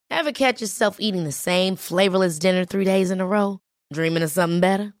Ever catch yourself eating the same flavorless dinner 3 days in a row? Dreaming of something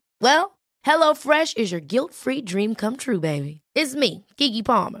better? Well, HelloFresh is your guilt-free dream come true, baby. It's me, Keke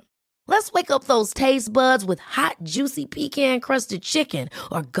Palmer. Let's wake up those taste buds with hot, juicy pecan-crusted chicken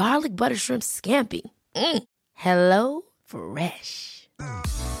or garlic butter shrimp scampi. Hello Fresh.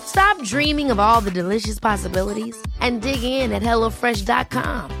 Stop dreaming of all the delicious possibilities and dig in at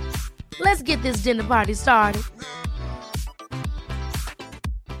HelloFresh.com. Let's get this dinner party started.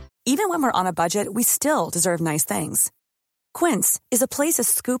 Even when we're on a budget, we still deserve nice things. Quince is a place to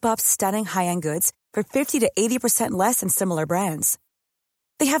scoop up stunning high-end goods for 50 to 80% less than similar brands.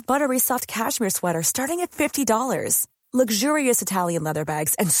 They have buttery soft cashmere sweaters starting at $50, luxurious Italian leather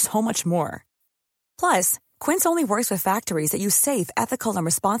bags, and so much more. Plus, Quince only works with factories that use safe, ethical, and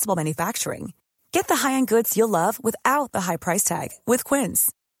responsible manufacturing. Get the high-end goods you'll love without the high price tag with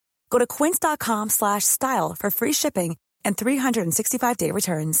Quince. Go to quince.com/style for free shipping and 365-day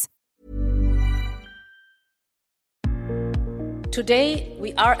returns. Today,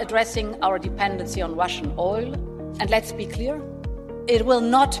 we are addressing our dependency on Russian oil, and let's be clear, it will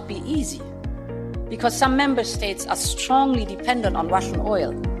not be easy, because some member states are strongly dependent on Russian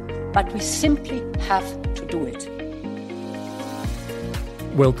oil, but we simply have to do it.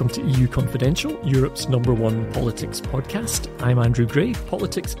 Welcome to EU Confidential, Europe's #1 politics podcast. I'm Andrew Gray,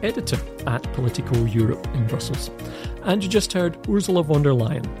 politics editor at Politico Europe in Brussels. And you just heard Ursula von der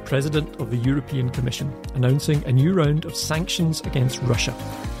Leyen, President of the European Commission, announcing a new round of sanctions against Russia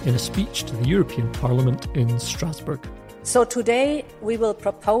in a speech to the European Parliament in Strasbourg. So today we will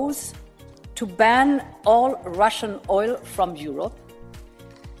propose to ban all Russian oil from Europe.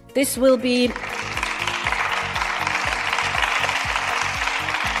 This will be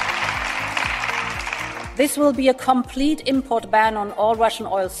a complete import ban on all Russian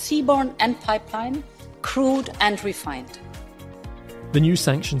oil, seaborne and pipeline, crude and refined. The new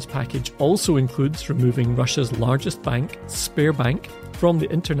sanctions package also includes removing Russia's largest bank, Sberbank, from the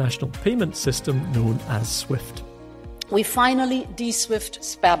international payment system known as SWIFT. We finally de-SWIFT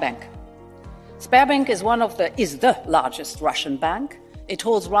Sberbank. Sberbank is the largest Russian bank. It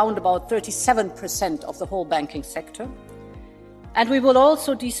holds round about 37% of the whole banking sector. And we will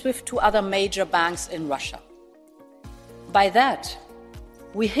also de-SWIFT 2 other major banks in Russia. By that,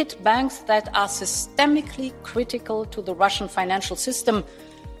 we hit banks that are systemically critical to the Russian financial system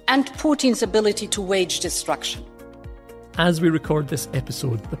and Putin's ability to wage destruction. As we record this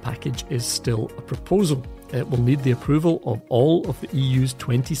episode, the package is still a proposal. It will need the approval of all of the EU's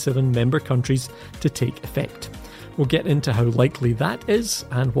 27 member countries to take effect. We'll get into how likely that is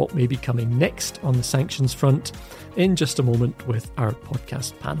and what may be coming next on the sanctions front in just a moment with our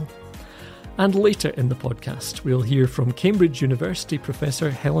podcast panel. And later in the podcast, we'll hear from Cambridge University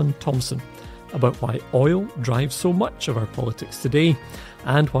Professor Helen Thompson about why oil drives so much of our politics today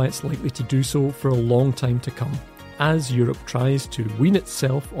and why it's likely to do so for a long time to come, as Europe tries to wean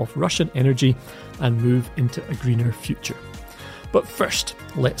itself off Russian energy and move into a greener future. But first,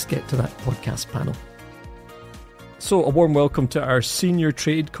 let's get to that podcast panel. So a warm welcome to our senior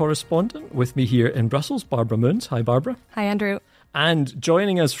trade correspondent with me here in Brussels, Barbara Moons. Hi, Barbara. Hi, Andrew. And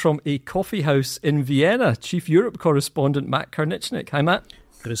joining us from a coffee house in Vienna, Chief Europe correspondent Matt Karnichnik. Hi, Matt.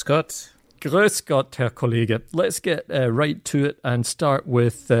 Grüß Gott. Grüß Gott, Herr Kollege. Let's get right to it and start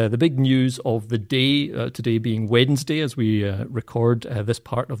with the big news of the day, today being Wednesday as we record this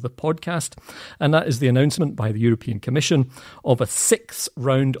part of the podcast. And that is the announcement by the European Commission of a 6th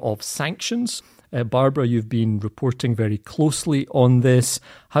round of sanctions. Barbara, you've been reporting very closely on this.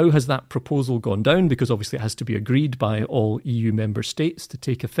 How has that proposal gone down? Because obviously it has to be agreed by all EU member states to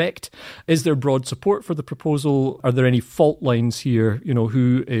take effect. Is there broad support for the proposal? Are there any fault lines here? You know,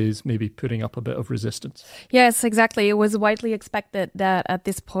 who is maybe putting up a bit of resistance? Yes, exactly. It was widely expected that at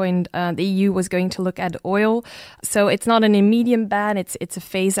this point the EU was going to look at oil. So it's not an immediate ban. It's a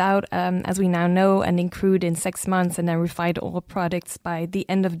phase out, as we now know, and crude in 6 months and then refined oil products by the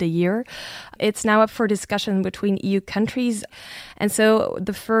end of the year. It's now up for discussion between EU countries. And so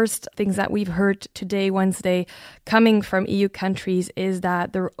the first things that we've heard today, Wednesday, coming from EU countries is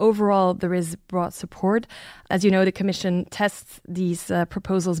that overall there is broad support. As you know, the Commission tests these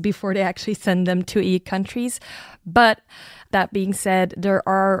proposals before they actually send them to EU countries. But that being said, there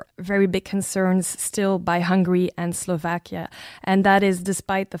are very big concerns still by Hungary and Slovakia. And that is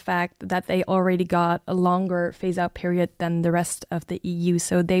despite the fact that they already got a longer phase-out period than the rest of the EU.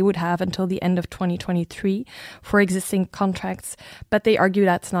 So they would have until the end of 2023 for existing contracts. But they argue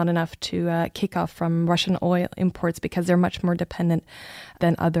that's not enough to kick off from Russian oil imports because they're much more dependent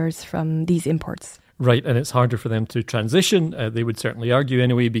than others from these imports. Right, and it's harder for them to transition, they would certainly argue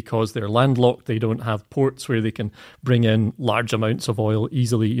anyway, because they're landlocked. They don't have ports where they can bring in large amounts of oil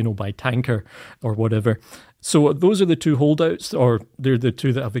easily, by tanker or whatever. So those are the two holdouts, or they're the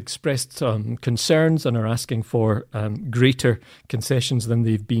two that have expressed concerns and are asking for greater concessions than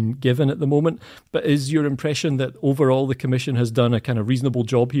they've been given at the moment. But is your impression that overall the Commission has done a kind of reasonable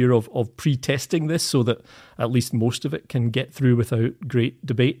job here of pre-testing this so that at least most of it can get through without great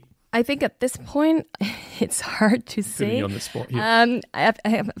debate? I think at this point, it's hard to say. Putting you on the spot here.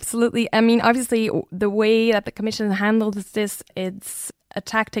 Absolutely. I mean, obviously, the way that the Commission handles this, it's a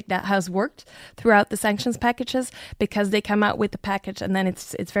tactic that has worked throughout the sanctions packages, because they come out with the package and then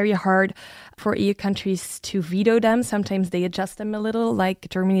it's very hard for EU countries to veto them. Sometimes they adjust them a little, like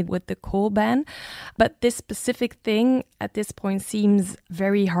Germany with the coal ban. But this specific thing at this point seems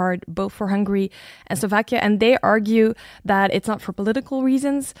very hard, both for Hungary and Slovakia. And they argue that it's not for political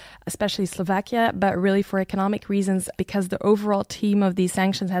reasons, especially Slovakia, but really for economic reasons, because the overall theme of these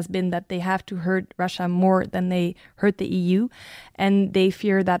sanctions has been that they have to hurt Russia more than they hurt the EU. And they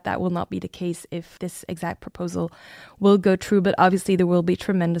fear that that will not be the case if this exact proposal will go through. But obviously there will be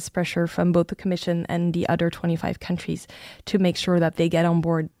tremendous pressure from both the Commission and the other 25 countries to make sure that they get on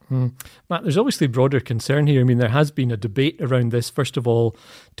board. Matt, there's obviously broader concern here. I mean, there has been a debate around this. First of all,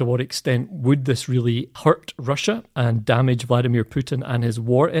 to what extent would this really hurt Russia and damage Vladimir Putin and his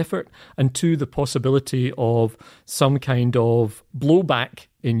war effort? And two, the possibility of some kind of blowback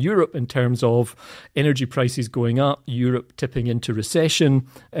in Europe in terms of energy prices going up, Europe tipping into recession,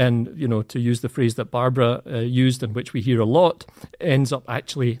 and, to use the phrase that Barbara used and which we hear a lot, ends up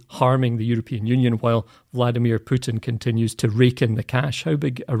actually harming the European Union while Vladimir Putin continues to rake in the cash. How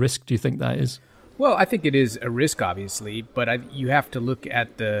big a risk do you think that is? Well, I think it is a risk, obviously, but you have to look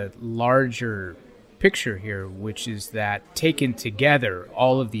at the larger picture here, which is that taken together,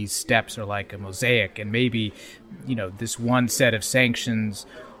 all of these steps are like a mosaic, and maybe, this one set of sanctions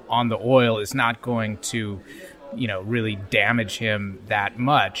on the oil is not going to, really damage him that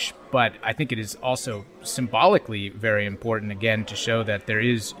much. But I think it is also symbolically very important, again, to show that there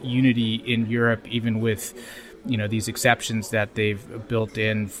is unity in Europe, even with, these exceptions that they've built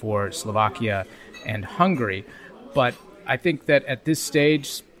in for Slovakia and Hungary. But I think that at this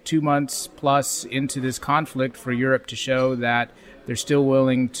stage, 2 months plus into this conflict, for Europe to show that they're still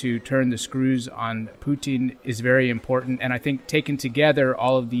willing to turn the screws on Putin is very important. And I think taken together,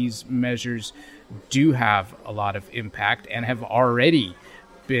 all of these measures do have a lot of impact and have already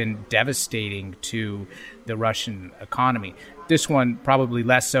been devastating to the Russian economy. This one probably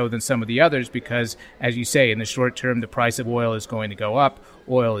less so than some of the others because, as you say, in the short term, the price of oil is going to go up.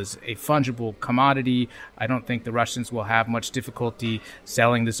 Oil is a fungible commodity. I don't think the Russians will have much difficulty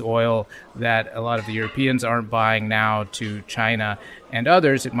selling this oil that a lot of the Europeans aren't buying now to China and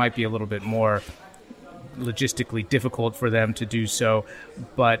others. It might be a little bit more logistically difficult for them to do so,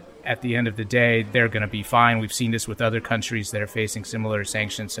 but at the end of the day, they're going to be fine. We've seen this with other countries that are facing similar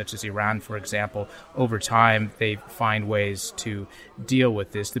sanctions, such as Iran, for example. Over time, they find ways to deal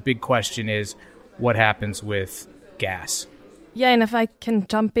with this. The big question is, what happens with gas? Yeah, and if I can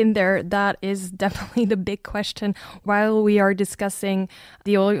jump in there, that is definitely the big question. While we are discussing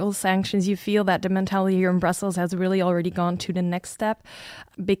the oil sanctions, you feel that the mentality here in Brussels has really already gone to the next step,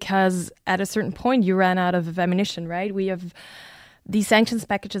 because at a certain point you ran out of ammunition, right? We have these sanctions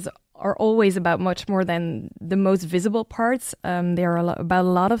packages are always about much more than the most visible parts. They are about a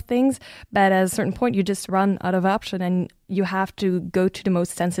lot of things, but at a certain point you just run out of option and you have to go to the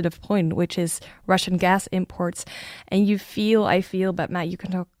most sensitive point, which is Russian gas imports. And I feel, but Matt, you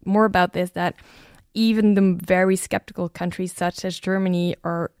can talk more about this, that even the very skeptical countries such as Germany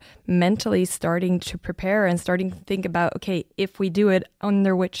are mentally starting to prepare and starting to think about, okay, if we do it,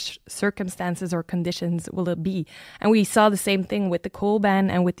 under which circumstances or conditions will it be? And we saw the same thing with the coal ban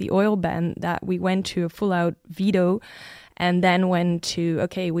and with the oil ban, that we went to a full-out veto and then went to,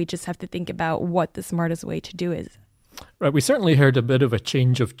 okay, we just have to think about what the smartest way to do is. Right, we certainly heard a bit of a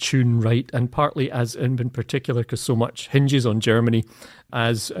change of tune, right? And partly as in particular, because so much hinges on Germany,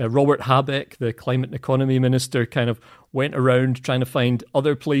 as Robert Habeck, the climate and economy minister, kind of went around trying to find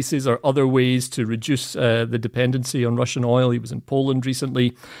other places or other ways to reduce the dependency on Russian oil. He was in Poland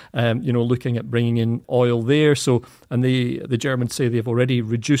recently, looking at bringing in oil there. So, and the Germans say they've already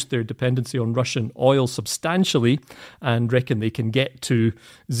reduced their dependency on Russian oil substantially and reckon they can get to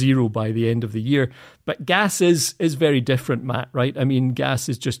zero by the end of the year. But gas is very different, Matt, right? I mean, gas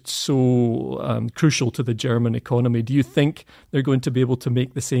is just so crucial to the German economy. Do you think they're going to be able to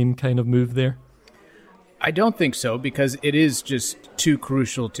make the same kind of move there? I don't think so, because it is just too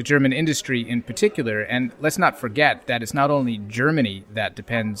crucial to German industry in particular. And let's not forget that it's not only Germany that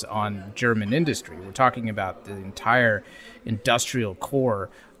depends on German industry. We're talking about the entire industrial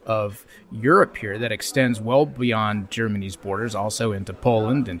core of Europe here that extends well beyond Germany's borders, also into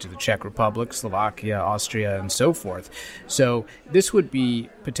Poland, into the Czech Republic, Slovakia, Austria, and so forth. So this would be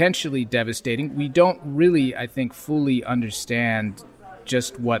potentially devastating. We don't really, I think, fully understand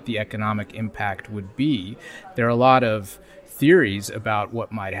just what the economic impact would be. There are a lot of theories about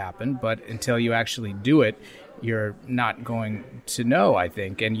what might happen, but until you actually do it, you're not going to know, I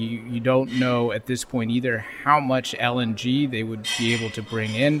think. And you don't know at this point either how much LNG they would be able to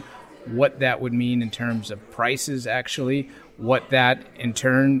bring in, what that would mean in terms of prices, actually, what that in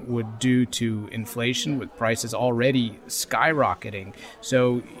turn would do to inflation with prices already skyrocketing.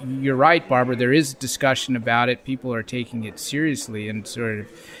 So you're right, Barbara, there is discussion about it. People are taking it seriously and sort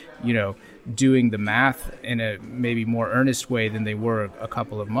of, doing the math in a maybe more earnest way than they were a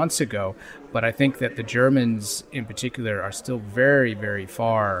couple of months ago. But I think that the Germans in particular are still very, very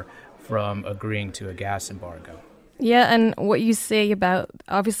far from agreeing to a gas embargo. Yeah, and what you say about,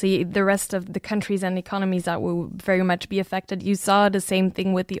 obviously, the rest of the countries and economies that will very much be affected. You saw the same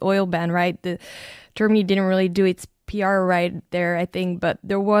thing with the oil ban, right? Germany didn't really do its PR right there, I think, but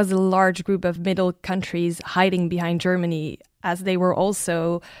there was a large group of middle countries hiding behind Germany, as they were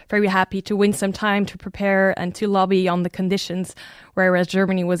also very happy to win some time to prepare and to lobby on the conditions, whereas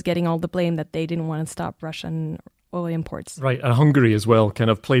Germany was getting all the blame that they didn't want to stop Russian oil imports. Right, and Hungary as well kind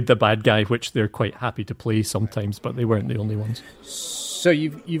of played the bad guy, which they're quite happy to play sometimes, but they weren't the only ones. So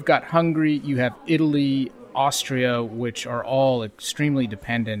you've got Hungary, you have Italy, Austria, which are all extremely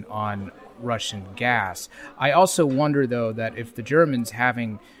dependent on Russian gas. I also wonder, though, that if the Germans,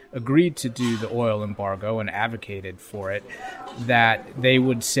 having agreed to do the oil embargo and advocated for it, that they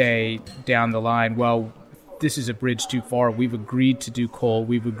would say down the line, well, this is a bridge too far. We've agreed to do coal.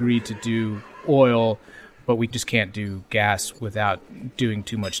 We've agreed to do oil, but we just can't do gas without doing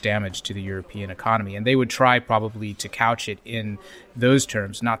too much damage to the European economy. And they would try probably to couch it in those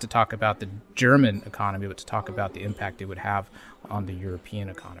terms, not to talk about the German economy, but to talk about the impact it would have on the European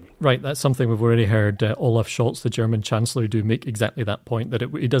economy. Right, that's something we've already heard Olaf Scholz, the German Chancellor, do make exactly that point, that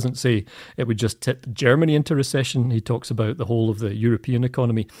he doesn't say it would just tip Germany into recession. He talks about the whole of the European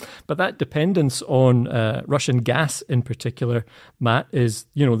economy. But that dependence on Russian gas in particular, Matt, is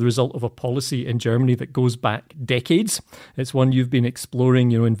the result of a policy in Germany that goes back decades. It's one you've been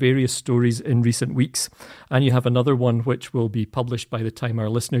exploring in various stories in recent weeks. And you have another one which will be published by the time our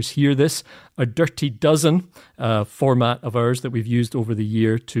listeners hear this, a Dirty Dozen format of ours that we've used over the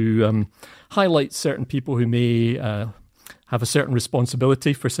year to highlight certain people who may have a certain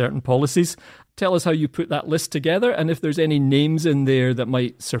responsibility for certain policies. Tell us how you put that list together and if there's any names in there that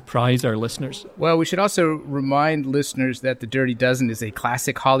might surprise our listeners. Well, we should also remind listeners that The Dirty Dozen is a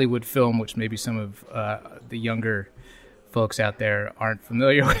classic Hollywood film, which maybe some of the younger folks out there aren't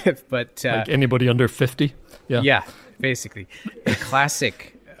familiar with. But like anybody under 50? Yeah, basically. A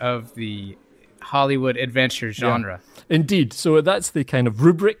classic of the Hollywood adventure genre. Yeah. Indeed. So that's the kind of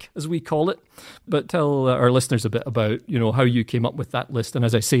rubric, as we call it. But tell our listeners a bit about, how you came up with that list. And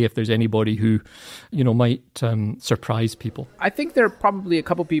as I say, if there's anybody who, might surprise people. I think there are probably a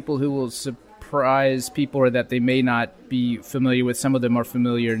couple people who will surprise people or that they may not be familiar with. Some of them are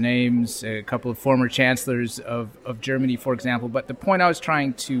familiar names, a couple of former chancellors of Germany, for example. But the point I was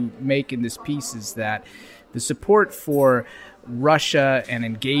trying to make in this piece is that the support for Russia and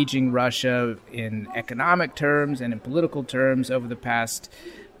engaging Russia in economic terms and in political terms over the past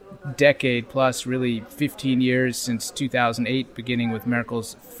decade plus, really 15 years since 2008, beginning with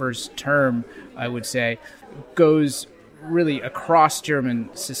Merkel's first term, I would say, goes really across German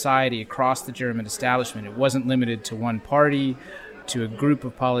society, across the German establishment. It wasn't limited to one party, to a group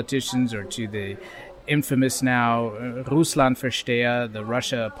of politicians, or to the infamous now Russlandversteher, the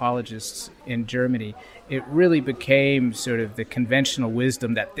Russia apologists in Germany. It really became sort of the conventional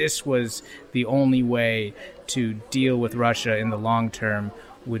wisdom that this was the only way to deal with Russia in the long term,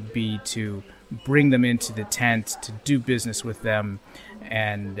 would be to bring them into the tent, to do business with them,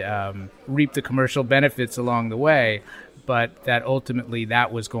 and reap the commercial benefits along the way, but that ultimately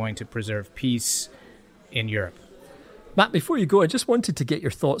that was going to preserve peace in Europe. Matt, before you go, I just wanted to get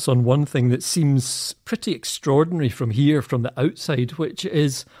your thoughts on one thing that seems pretty extraordinary from here, from the outside, which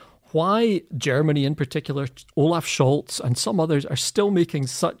is why Germany in particular, Olaf Scholz and some others are still making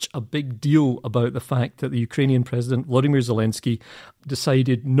such a big deal about the fact that the Ukrainian President Volodymyr Zelensky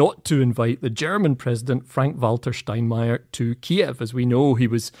decided not to invite the German president, Frank-Walter Steinmeier, to Kiev. As we know, he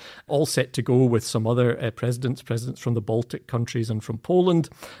was all set to go with some other presidents from the Baltic countries and from Poland.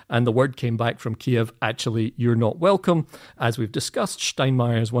 And the word came back from Kiev, actually, you're not welcome. As we've discussed,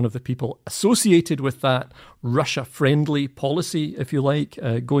 Steinmeier is one of the people associated with that Russia-friendly policy, if you like,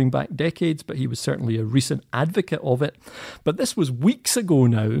 going back decades, but he was certainly a recent advocate of it. But this was weeks ago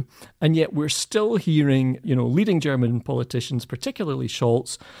now, and yet we're still hearing, leading German politicians, particularly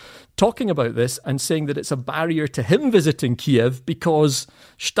Scholz, talking about this and saying that it's a barrier to him visiting Kiev because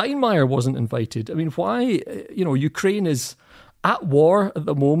Steinmeier wasn't invited. I mean, why? Ukraine is at war at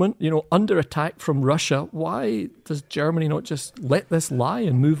the moment, under attack from Russia. Why does Germany not just let this lie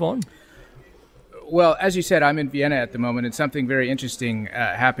and move on? Well, as you said, I'm in Vienna at the moment, and something very interesting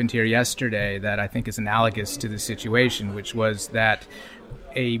happened here yesterday that I think is analogous to the situation, which was that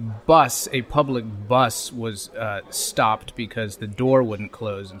a public bus was stopped because the door wouldn't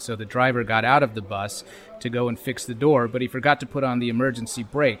close. And so the driver got out of the bus to go and fix the door, but he forgot to put on the emergency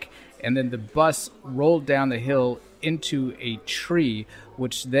brake. And then the bus rolled down the hill into a tree,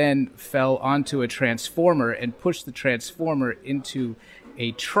 which then fell onto a transformer and pushed the transformer into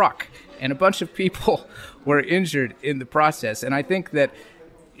a truck. And a bunch of people were injured in the process. And I think that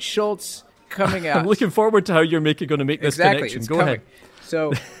Scholz coming out... I'm looking forward to how you're going to make this connection. Go ahead.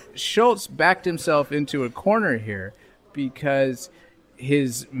 So Scholz backed himself into a corner here because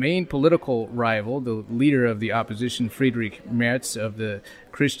his main political rival, the leader of the opposition, Friedrich Merz of the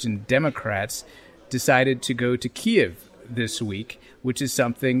Christian Democrats, decided to go to Kiev this week, which is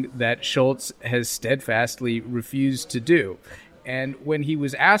something that Scholz has steadfastly refused to do. And when he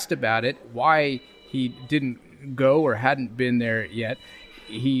was asked about it, why he didn't go or hadn't been there yet,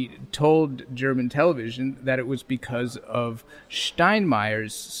 he told German television that it was because of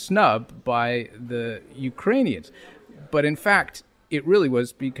Steinmeier's snub by the Ukrainians. But in fact, it really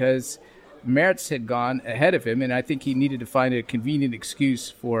was because Merz had gone ahead of him, and I think he needed to find a convenient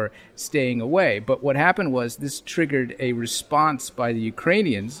excuse for staying away. But what happened was this triggered a response by the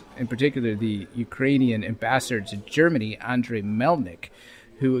Ukrainians, in particular the Ukrainian ambassador to Germany, Andrei Melnik,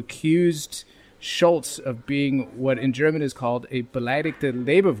 who accused Scholz of being what in German is called a beleidigte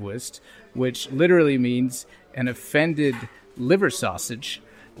Leberwurst, which literally means an offended liver sausage,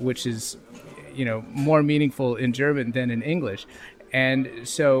 which is, more meaningful in German than in English. And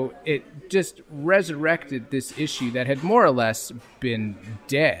so it just resurrected this issue that had more or less been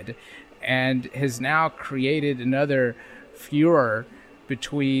dead and has now created another furor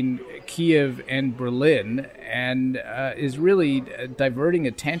between Kiev and Berlin and is really diverting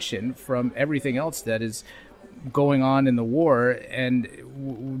attention from everything else that is going on in the war and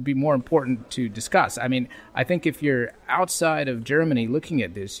would be more important to discuss. I mean, I think if you're outside of Germany looking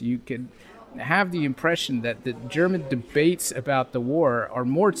at this, you could have the impression that the German debates about the war are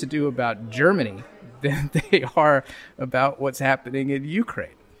more to do about Germany than they are about what's happening in Ukraine.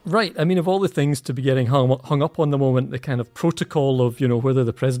 Right. I mean, of all the things to be getting hung up on the moment, the kind of protocol of, whether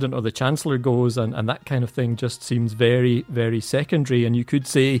the president or the chancellor goes and that kind of thing just seems very, very secondary. And you could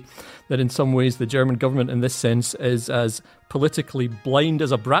say that in some ways the German government in this sense is as politically blind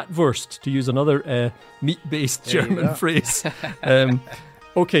as a bratwurst, to use another meat-based German phrase.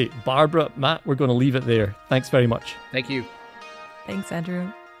 Okay, Barbara, Matt, we're going to leave it there. Thanks very much. Thank you. Thanks, Andrew.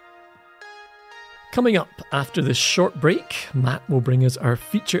 Coming up after this short break, Matt will bring us our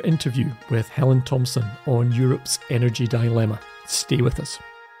feature interview with Helen Thompson on Europe's energy dilemma. Stay with us.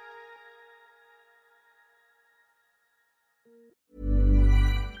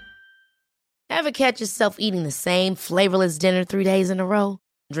 Ever catch yourself eating the same flavorless dinner 3 days in a row?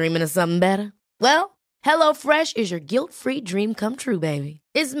 Dreaming of something better? Well, HelloFresh is your guilt-free dream come true, baby.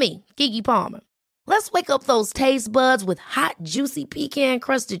 It's me, Keke Palmer. Let's wake up those taste buds with hot, juicy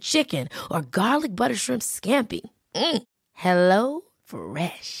pecan-crusted chicken or garlic butter shrimp scampi. Hello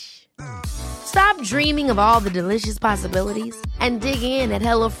Fresh. Stop dreaming of all the delicious possibilities and dig in at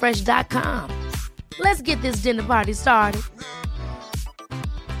HelloFresh.com. Let's get this dinner party started.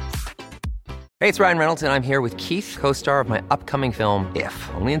 Hey, it's Ryan Reynolds, and I'm here with Keith, co-star of my upcoming film, If,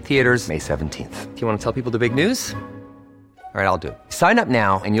 only in theaters May 17th. Do you want to tell people the big news? All right, I'll do it. Sign up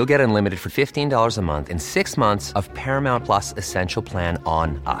now and you'll get unlimited for $15 a month and 6 months of Paramount Plus Essential Plan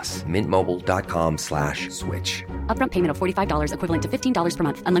on us. MintMobile.com/switch. Upfront payment of $45 equivalent to $15 per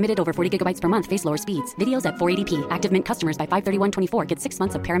month. Unlimited over 40 gigabytes per month. Face lower speeds. Videos at 480p. Active Mint customers by 531.24 get 6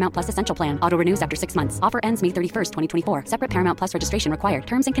 months of Paramount Plus Essential Plan. Auto renews after 6 months. Offer ends May 31st, 2024. Separate Paramount Plus registration required.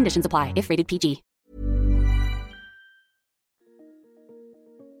 Terms and conditions apply if rated PG.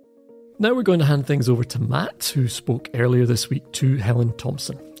 Now we're going to hand things over to Matt, who spoke earlier this week to Helen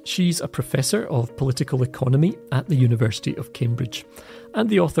Thompson. She's a professor of political economy at the University of Cambridge and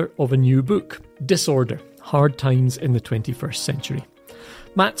the author of a new book, Disorder: Hard Times in the 21st Century.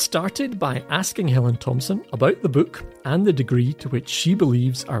 Matt started by asking Helen Thompson about the book and the degree to which she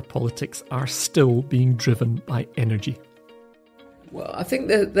believes our politics are still being driven by energy. Well, I think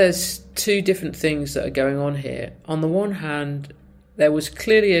that there's two different things that are going on here. On the one hand, there was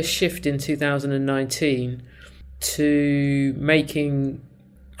clearly a shift in 2019 to making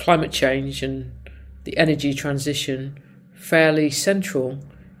climate change and the energy transition fairly central,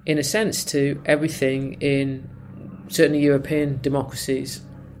 in a sense, to everything in certainly European democracies.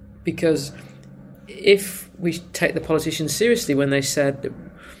 Because if we take the politicians seriously when they said that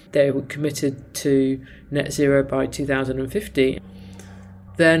they were committed to net zero by 2050,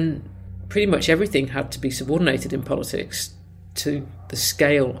 then pretty much everything had to be subordinated in politics to the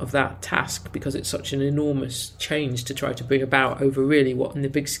scale of that task, because it's such an enormous change to try to bring about over really what in the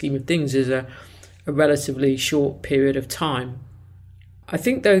big scheme of things is a relatively short period of time. I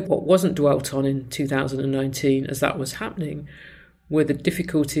think, though, what wasn't dwelt on in 2019 as that was happening were the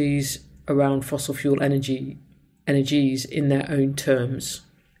difficulties around fossil fuel energies in their own terms,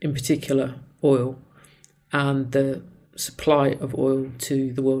 in particular oil, and the supply of oil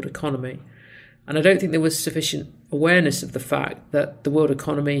to the world economy. And I don't think there was sufficient awareness of the fact that the world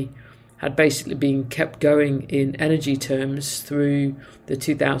economy had basically been kept going in energy terms through the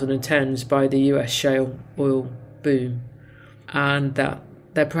 2010s by the US shale oil boom, and that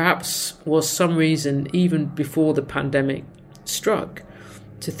there perhaps was some reason, even before the pandemic struck,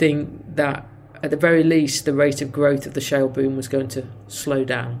 to think that at the very least the rate of growth of the shale boom was going to slow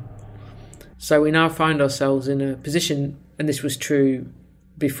down. So we now find ourselves in a position, and this was true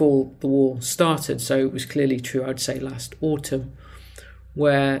before the war started, so it was clearly true, I'd say, last autumn,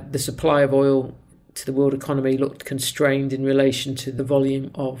 where the supply of oil to the world economy looked constrained in relation to the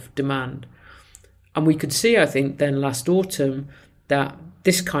volume of demand. And we could see, I think, then last autumn that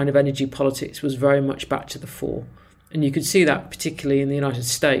this kind of energy politics was very much back to the fore. And you could see that particularly in the United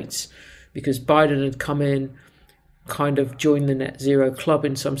States, because Biden had come in, kind of joined the net zero club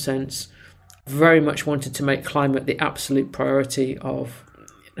in some sense, very much wanted to make climate the absolute priority of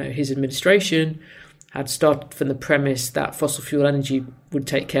his administration, had started from the premise that fossil fuel energy would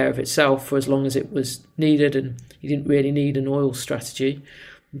take care of itself for as long as it was needed, and he didn't really need an oil strategy.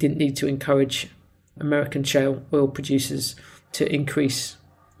 He didn't need to encourage American shale oil producers to increase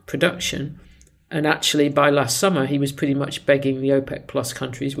production. And actually, by last summer, he was pretty much begging the OPEC plus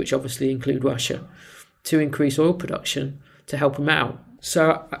countries, which obviously include Russia, to increase oil production to help him out.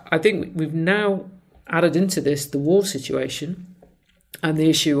 So I think we've now added into this the war situation and the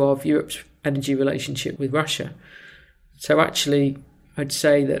issue of Europe's energy relationship with Russia. So actually, I'd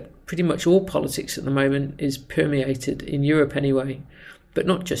say that pretty much all politics at the moment is permeated, in Europe anyway, but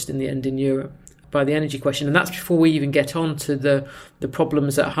not just in the end in Europe, by the energy question. And that's before we even get on to the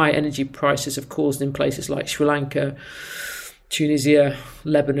problems that high energy prices have caused in places like Sri Lanka, Tunisia,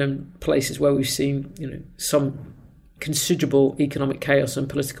 Lebanon, places where we've seen some considerable economic chaos and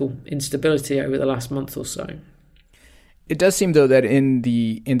political instability over the last month or so. It does seem, though, that in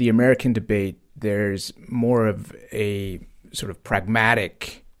the American debate, there's more of a sort of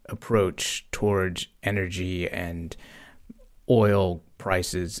pragmatic approach towards energy and oil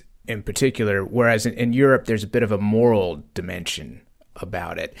prices in particular, whereas in Europe, there's a bit of a moral dimension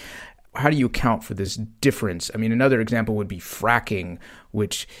about it. How do you account for this difference? I mean, another example would be fracking,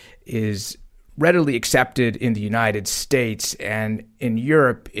 which is readily accepted in the United States, and in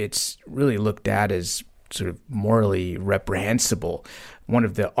Europe, it's really looked at as sort of morally reprehensible. One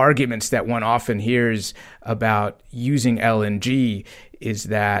of the arguments that one often hears about using LNG is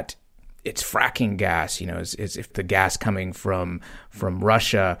that it's fracking gas, as if the gas coming from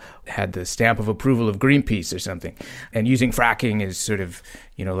Russia had the stamp of approval of Greenpeace or something. And using fracking is sort of,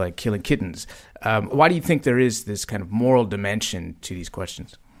 like killing kittens. Why do you think there is this kind of moral dimension to these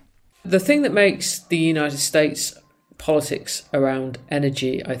questions? The thing that makes the United States politics around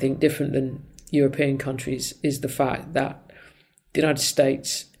energy, I think, different than European countries is the fact that the United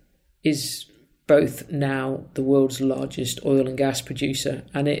States is both now the world's largest oil and gas producer,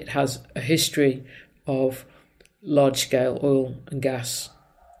 and it has a history of large-scale oil and gas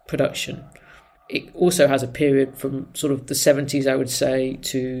production. It also has a period from sort of the 70s, I would say,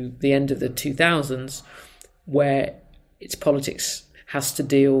 to the end of the 2000s, where its politics has to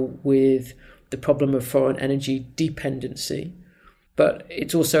deal with the problem of foreign energy dependency. But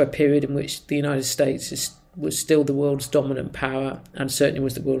it's also a period in which the United States was still the world's dominant power, and certainly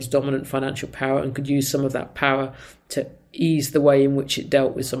was the world's dominant financial power, and could use some of that power to ease the way in which it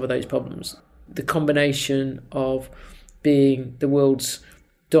dealt with some of those problems. The combination of being the world's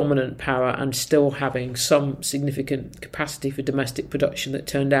dominant power and still having some significant capacity for domestic production that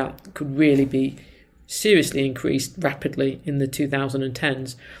turned out could really be seriously increased rapidly in the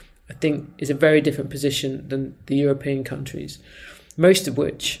 2010s, I think is a very different position than the European countries, most of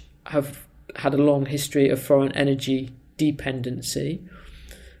which have had a long history of foreign energy dependency.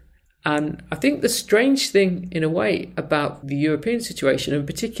 And I think the strange thing, in a way, about the European situation, and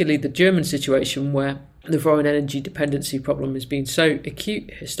particularly the German situation, where the foreign energy dependency problem has been so acute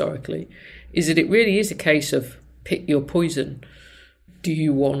historically, is that it really is a case of pick your poison. Do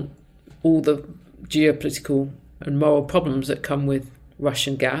you want all the geopolitical and moral problems that come with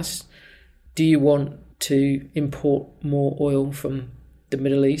Russian gas? Do you want to import more oil from the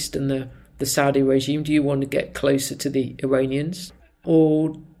Middle East and the Saudi regime? Do you want to get closer to the Iranians?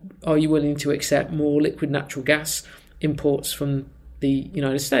 Or are you willing to accept more liquid natural gas imports from the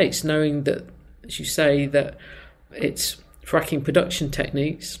United States, knowing that, as you say, that it's fracking production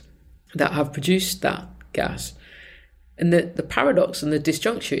techniques that have produced that gas? And the paradox and the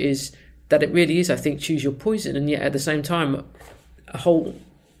disjuncture is that it really is, I think, choose your poison, and yet at the same time, a whole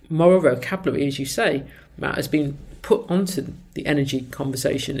moral vocabulary, as you say, Matt, has been put onto the energy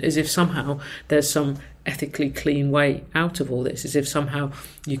conversation as if somehow there's some ethically clean way out of all this, as if somehow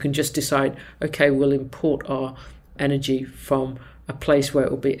you can just decide, okay, we'll import our energy from a place where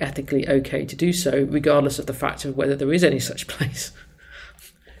it will be ethically okay to do so, regardless of the fact of whether there is any such place.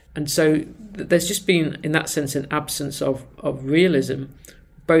 And so there's just been, in that sense, an absence of realism,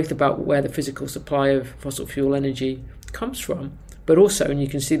 both about where the physical supply of fossil fuel energy comes from, but also, and you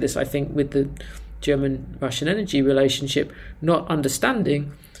can see this, I think, with the German-Russian energy relationship, not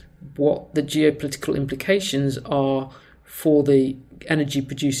understanding what the geopolitical implications are for the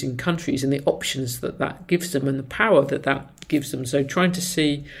energy-producing countries and the options that gives them and the power that gives them. So trying to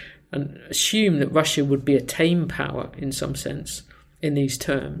see and assume that Russia would be a tame power in some sense in these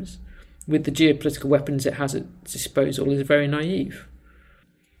terms, with the geopolitical weapons it has at its disposal, is very naive.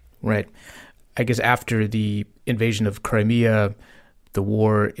 Right. I guess after the invasion of Crimea, the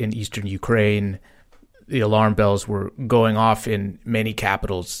war in eastern Ukraine, the alarm bells were going off in many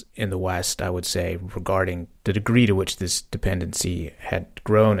capitals in the West, I would say, regarding the degree to which this dependency had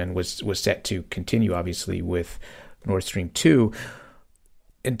grown and was set to continue, obviously, with Nord Stream 2.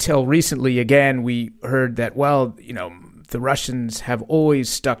 Until recently, again, we heard that, well, the Russians have always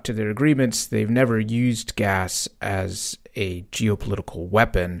stuck to their agreements. They've never used gas as a geopolitical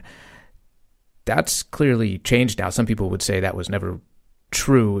weapon. That's clearly changed now. Some people would say that was never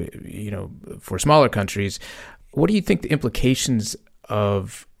true, for smaller countries. What do you think the implications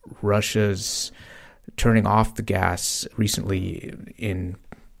of Russia's turning off the gas recently in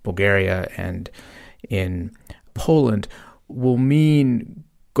Bulgaria and in Poland will mean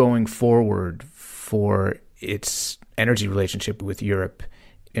going forward for its energy relationship with Europe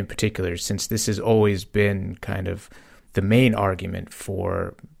in particular, since this has always been kind of the main argument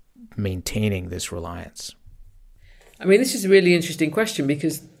for maintaining this reliance? I mean, this is a really interesting question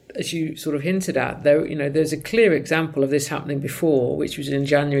because, as you sort of hinted at, there's a clear example of this happening before, which was in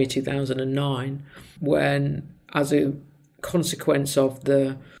January 2009, when, as a consequence of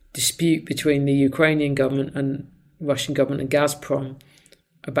the dispute between the Ukrainian government and Russian government and Gazprom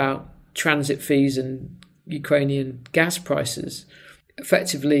about transit fees and Ukrainian gas prices,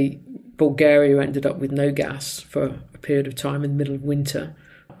 effectively Bulgaria ended up with no gas for a period of time in the middle of winter.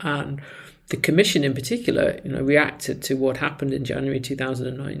 And the Commission in particular, reacted to what happened in January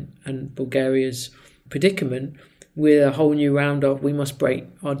 2009 and Bulgaria's predicament with a whole new round of, we must break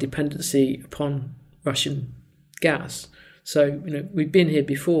our dependency upon Russian gas. So, we've been here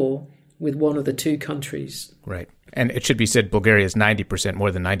before with one of the two countries. Right. And it should be said, Bulgaria is 90%,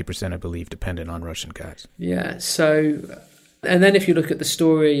 more than 90%, I believe, dependent on Russian gas. Yeah. So, and then if you look at the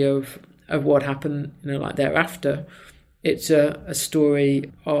story of what happened, thereafter, it's a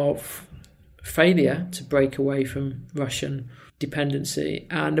story of failure to break away from Russian dependency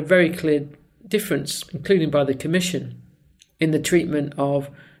and a very clear difference, including by the Commission, in the treatment of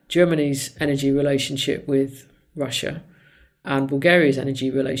Germany's energy relationship with Russia and Bulgaria's energy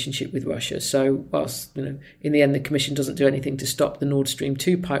relationship with Russia. So whilst, in the end, the Commission doesn't do anything to stop the Nord Stream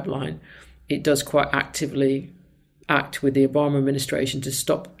 2 pipeline, it does quite actively act with the Obama administration to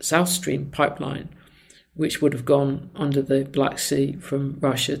stop South Stream pipeline, which would have gone under the Black Sea from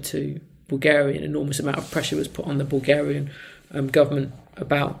Russia to Bulgaria. An enormous amount of pressure was put on the Bulgarian government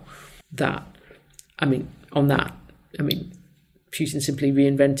about that. Putin simply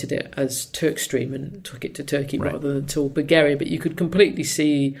reinvented it as Turkstream and took it to Turkey rather than to Bulgaria. But you could completely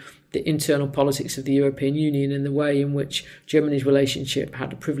see the internal politics of the European Union and the way in which Germany's relationship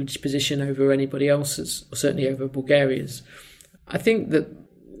had a privileged position over anybody else's, or certainly over Bulgaria's. I think that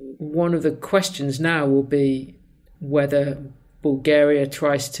one of the questions now will be whether Bulgaria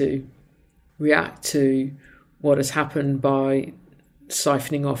tries to react to what has happened by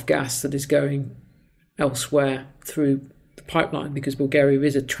siphoning off gas that is going elsewhere through the pipeline, because Bulgaria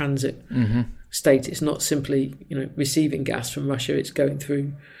is a transit state. It's not simply, receiving gas from Russia, it's going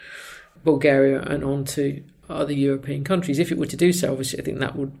through Bulgaria and on to other European countries. If it were to do so, obviously, I think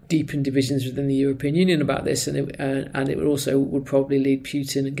that would deepen divisions within the European Union about this, and it would also probably lead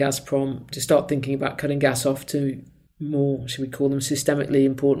Putin and Gazprom to start thinking about cutting gas off to more, should we call them, systemically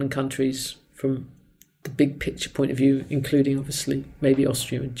important countries from the big picture point of view, including obviously maybe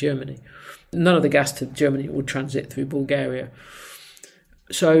Austria and Germany. None of the gas to Germany would transit through Bulgaria.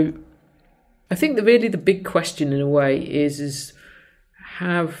 So I think the big question in a way is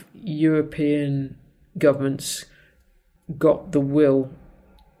have European governments got the will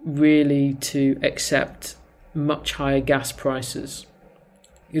really to accept much higher gas prices?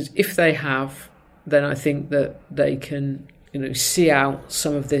 Because if they have, then I think that they can, see out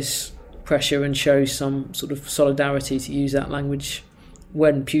some of this pressure and show some sort of solidarity, to use that language,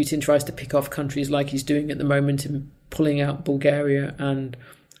 when Putin tries to pick off countries like he's doing at the moment in pulling out Bulgaria and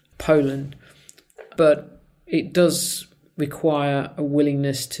Poland. But it does require a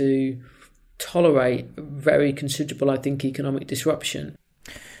willingness to tolerate very considerable, I think, economic disruption.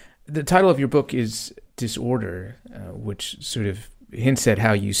 The title of your book is Disorder, which sort of hints at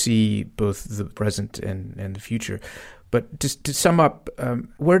how you see both the present and the future. But just to sum up,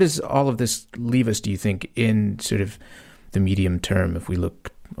 where does all of this leave us, do you think, in sort of the medium term, if we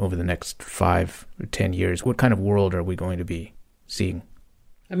look over the next 5 or 10 years? What kind of world are we going to be seeing?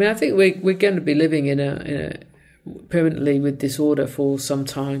 I mean, I think we're going to be living in a permanently with disorder for some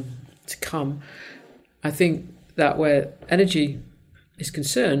time to come. I think that where energy is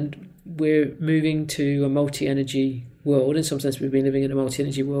concerned, we're moving to a multi-energy world. In some sense, we've been living in a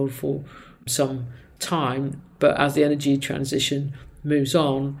multi-energy world for some time, but as the energy transition moves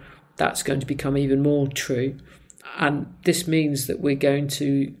on, that's going to become even more true. And this means that we're going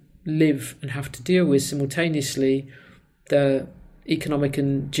to live and have to deal with simultaneously the economic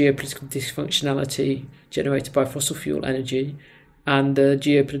and geopolitical dysfunctionality generated by fossil fuel energy and the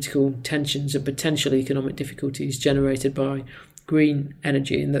geopolitical tensions and potential economic difficulties generated by green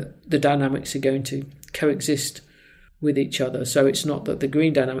energy, and that the dynamics are going to coexist with each other. So it's not that the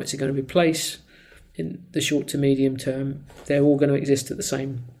green dynamics are going to replace in the short to medium term. They're all going to exist at the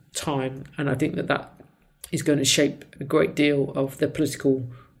same time. And I think that is going to shape a great deal of the political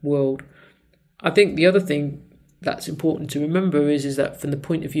world. I think the other thing that's important to remember is that from the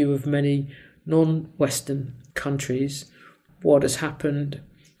point of view of many non-Western countries, what has happened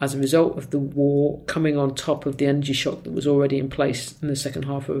as a result of the war, coming on top of the energy shock that was already in place in the second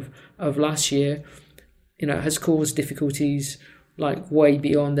half of last year, has caused difficulties like way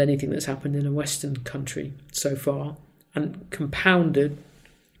beyond anything that's happened in a Western country so far, and compounded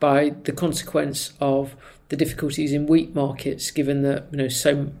by the consequence of the difficulties in wheat markets, given that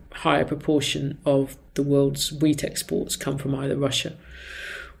so high a proportion of the world's wheat exports come from either Russia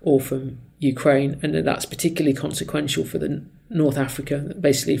or from Ukraine, and that's particularly consequential for the North Africa,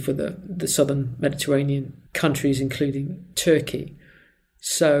 basically for the southern Mediterranean countries, including Turkey.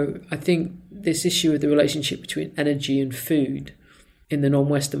 So I think this issue of the relationship between energy and food in the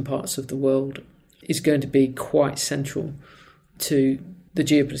non-Western parts of the world is going to be quite central to the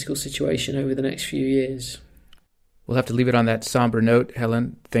geopolitical situation over the next few years. We'll have to leave it on that somber note.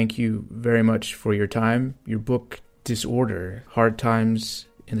 Helen, thank you very much for your time. Your book, Disorder, Hard Times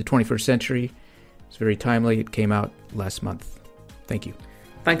in the 21st Century, is very timely. It came out last month. Thank you.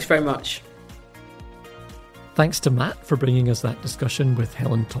 Thanks very much. Thanks to Matt for bringing us that discussion with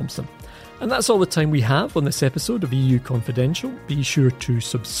Helen Thompson. And that's all the time we have on this episode of EU Confidential. Be sure to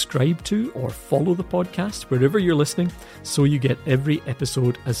subscribe to or follow the podcast wherever you're listening so you get every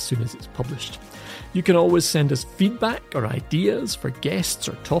episode as soon as it's published. You can always send us feedback or ideas for guests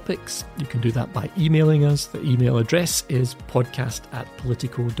or topics. You can do that by emailing us. The email address is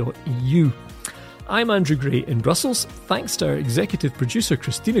podcast@politico.eu. I'm Andrew Gray in Brussels. Thanks to our executive producer,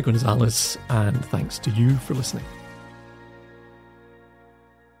 Christina Gonzalez, and thanks to you for listening.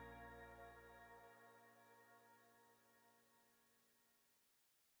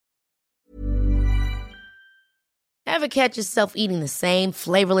 Ever catch yourself eating the same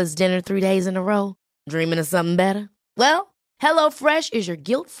flavorless dinner 3 days in a row? Dreaming of something better? Well, HelloFresh is your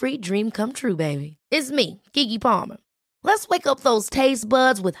guilt-free dream come true, baby. It's me, Keke Palmer. Let's wake up those taste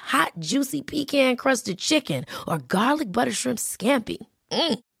buds with hot, juicy pecan-crusted chicken or garlic butter shrimp scampi.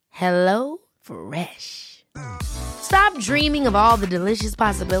 Hello Fresh. Stop dreaming of all the delicious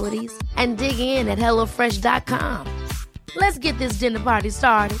possibilities and dig in at HelloFresh.com. Let's get this dinner party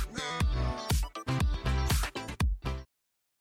started.